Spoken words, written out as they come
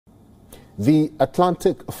The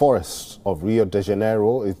Atlantic forest of Rio de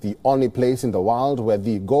Janeiro is the only place in the world where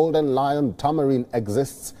the golden lion tamarin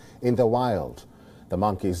exists in the wild. The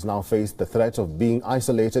monkeys now face the threat of being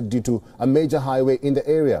isolated due to a major highway in the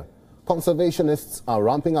area. Conservationists are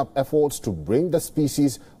ramping up efforts to bring the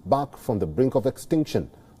species back from the brink of extinction.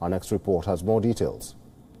 Our next report has more details.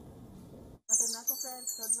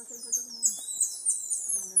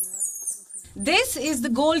 This is the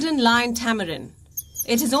golden lion tamarin.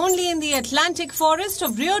 It is only in the Atlantic forest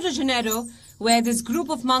of Rio de Janeiro where this group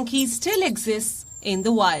of monkeys still exists in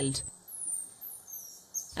the wild.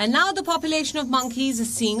 And now the population of monkeys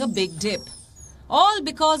is seeing a big dip, all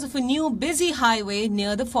because of a new busy highway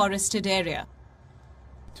near the forested area.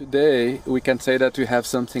 Today we can say that we have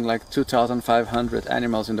something like 2,500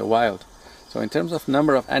 animals in the wild. So in terms of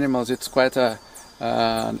number of animals, it's quite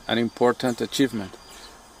an important achievement.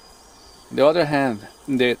 On the other hand,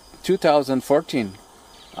 in the 2014,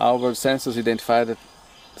 our census identified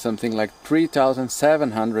something like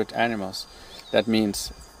 3,700 animals. That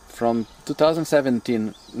means from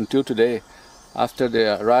 2017 until today, after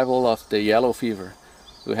the arrival of the yellow fever,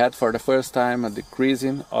 we had for the first time a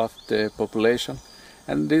decreasing of the population,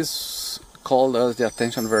 and this called us the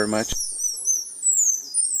attention very much.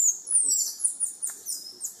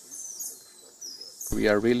 We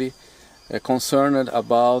are really concerned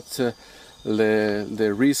about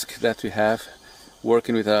the risk that we have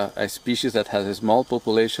working with a species that has a small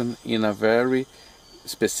population in a very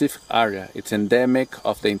specific area. It's endemic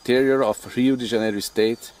of the interior of Rio de Janeiro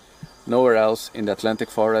state, nowhere else in the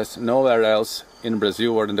Atlantic forest, nowhere else in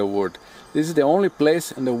Brazil or in the world. This is the only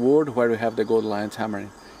place in the world where we have the golden lion tamarin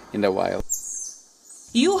in the wild.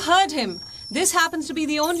 You heard him. This happens to be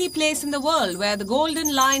the only place in the world where the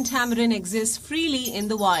golden lion tamarin exists freely in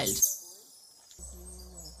the wild.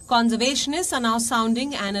 Conservationists are now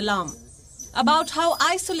sounding an alarm about how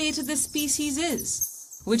isolated this species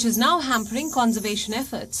is, which is now hampering conservation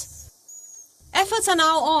efforts. Efforts are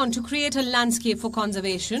now on to create a landscape for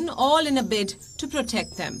conservation, all in a bid to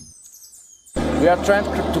protect them. We are trying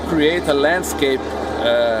to create a landscape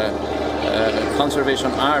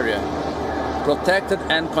conservation area, protected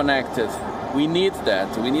and connected. We need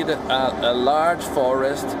that. We need a large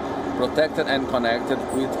forest, protected and connected,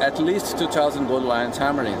 with at least 2,000 golden lion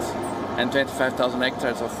tamarins and 25,000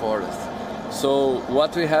 hectares of forest. So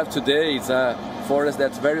what we have today is a forest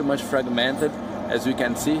that's very much fragmented, as we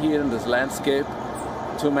can see here in this landscape.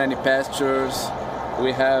 Too many pastures,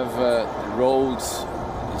 we have roads,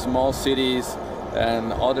 small cities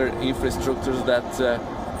and other infrastructures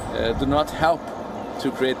that do not help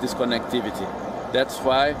to create this connectivity. That's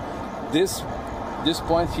why this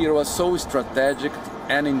point here was so strategic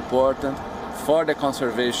and important for the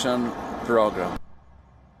conservation program.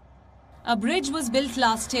 A bridge was built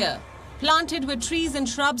last year, planted with trees and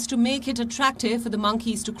shrubs to make it attractive for the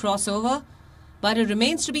monkeys to cross over. But it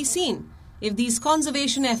remains to be seen if these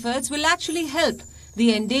conservation efforts will actually help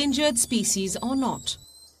the endangered species or not.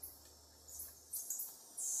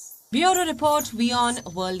 Bureau Report,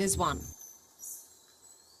 WION World is One.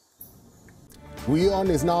 WION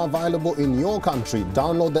is now available in your country.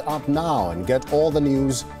 Download the app now and get all the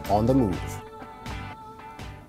news on the move.